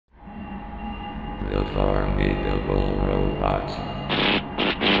The formidable robots.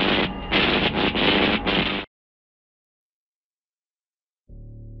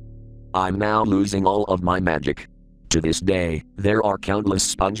 I'm now losing all of my magic. To this day, there are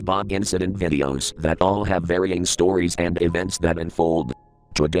countless SpongeBob incident videos that all have varying stories and events that unfold.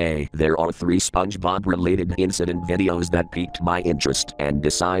 Today, there are 3 SpongeBob-related incident videos that piqued my interest and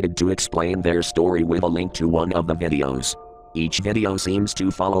decided to explain their story with a link to one of the videos. Each video seems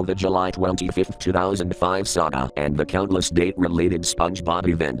to follow the July 25, 2005 saga and the countless date-related SpongeBob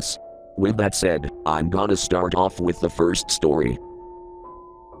events. With that said, I'm gonna start off with the first story.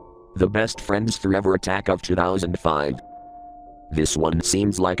 The Best Friends Forever Attack of 2005. This one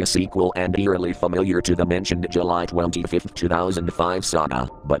seems like a sequel and eerily familiar to the mentioned July 25, 2005 saga,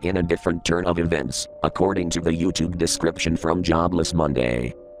 but in a different turn of events, according to the YouTube description from Jobless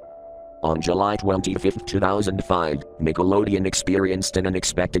Monday. On July 25, 2005, Nickelodeon experienced an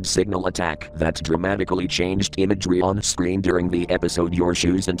unexpected signal attack that dramatically changed imagery on screen during the episode Your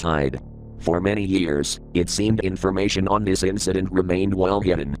Shoes Untied. For many years, it seemed information on this incident remained well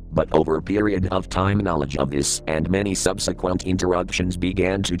hidden, but over a period of time knowledge of this and many subsequent interruptions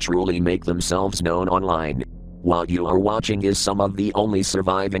began to truly make themselves known online. What you are watching is some of the only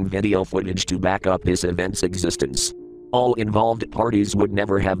surviving video footage to back up this event's existence. All involved parties would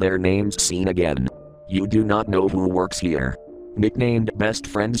never have their names seen again. You do not know who works here. Nicknamed Best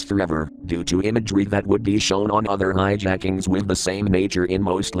Friends Forever, due to imagery that would be shown on other hijackings with the same nature in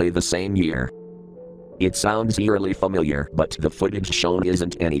mostly the same year. It sounds eerily familiar, but the footage shown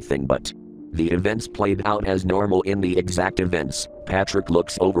isn't anything but. The events played out as normal in the exact events. Patrick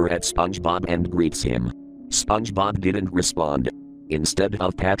looks over at SpongeBob and greets him. SpongeBob didn't respond. Instead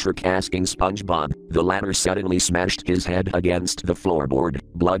of Patrick asking SpongeBob, the latter suddenly smashed his head against the floorboard,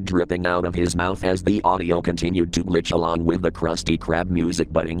 blood dripping out of his mouth as the audio continued to glitch along with the Krusty Krab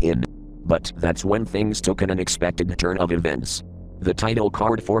music butting in. But that's when things took an unexpected turn of events. The title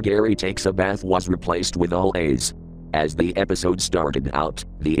card for Gary Takes a Bath was replaced with all A's. As the episode started out,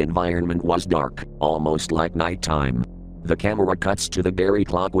 the environment was dark, almost like nighttime. The camera cuts to the Gary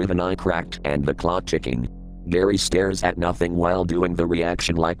clock with an eye cracked and the clock ticking. Gary stares at nothing while doing the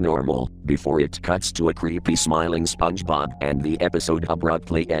reaction like normal, before it cuts to a creepy smiling SpongeBob and the episode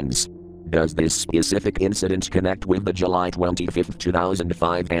abruptly ends. Does this specific incident connect with the July 25,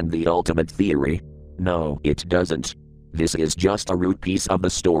 2005 and the ultimate theory? No, it doesn't. This is just a root piece of the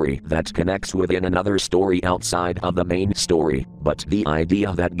story that connects within another story outside of the main story, but the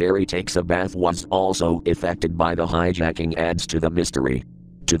idea that Gary takes a bath was also affected by the hijacking adds to the mystery.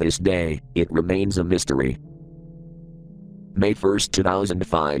 To this day, it remains a mystery. May 1,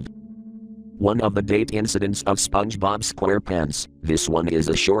 2005. One of the date incidents of SpongeBob SquarePants. This one is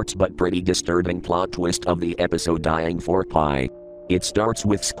a short but pretty disturbing plot twist of the episode Dying for Pie. It starts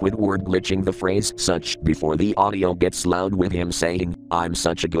with Squidward glitching the phrase such before the audio gets loud with him saying, "I'm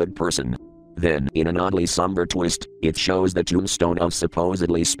such a good person." Then, in an oddly somber twist, it shows the tombstone of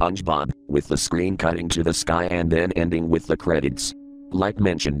supposedly SpongeBob, with the screen cutting to the sky and then ending with the credits. Like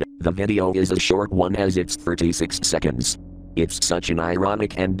mentioned, the video is a short one as it's 36 seconds. It's such an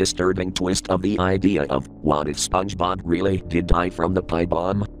ironic and disturbing twist of the idea of, what if SpongeBob really did die from the pie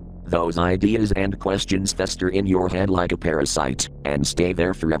bomb? Those ideas and questions fester in your head like a parasite, and stay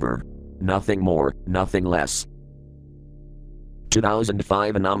there forever. Nothing more, nothing less.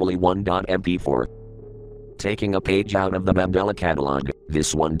 2005 Anomaly 1.mp4. Taking a page out of the Mandela catalog,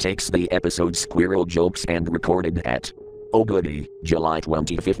 this one takes the episode Squirrel Jokes and recorded at Oh goody, July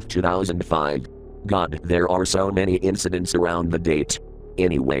 25, 2005. God, there are so many incidents around the date.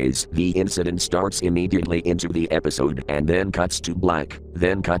 Anyways, the incident starts immediately into the episode and then cuts to black,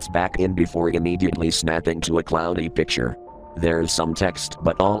 then cuts back in before immediately snapping to a cloudy picture. There's some text,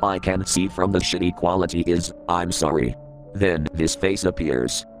 but all I can see from the shitty quality is, "I'm sorry." Then, this face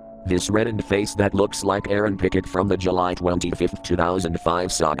appears. This reddened face that looks like Aaron Pickett from the July 25,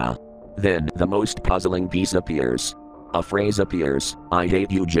 2005 saga. Then, the most puzzling piece appears. A phrase appears, "I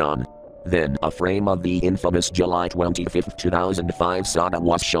hate you, John." Then a frame of the infamous July 25, 2005 saga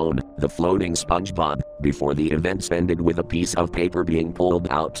was shown, the floating SpongeBob, before the events ended with a piece of paper being pulled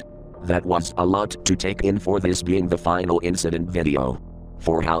out. That was a lot to take in for this being the final incident video.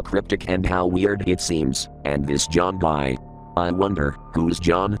 For how cryptic and how weird it seems, and this John guy. I wonder, who's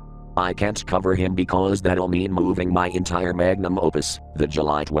John? I can't cover him because that'll mean moving my entire magnum opus, the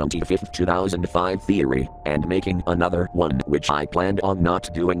July 25, 2005 theory, and making another one which I planned on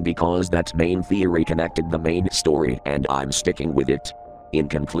not doing because that main theory connected the main story and I'm sticking with it. In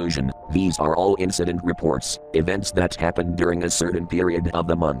conclusion, these are all incident reports, events that happened during a certain period of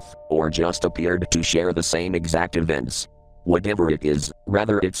the month, or just appeared to share the same exact events. Whatever it is,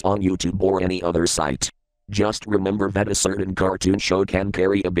 whether it's on YouTube or any other site. Just remember that a certain cartoon show can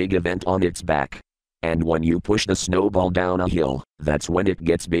carry a big event on its back. And when you push the snowball down a hill, that's when it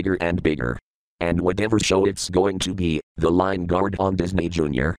gets bigger and bigger. And whatever show it's going to be, the line guard on Disney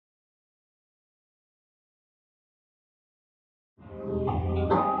Junior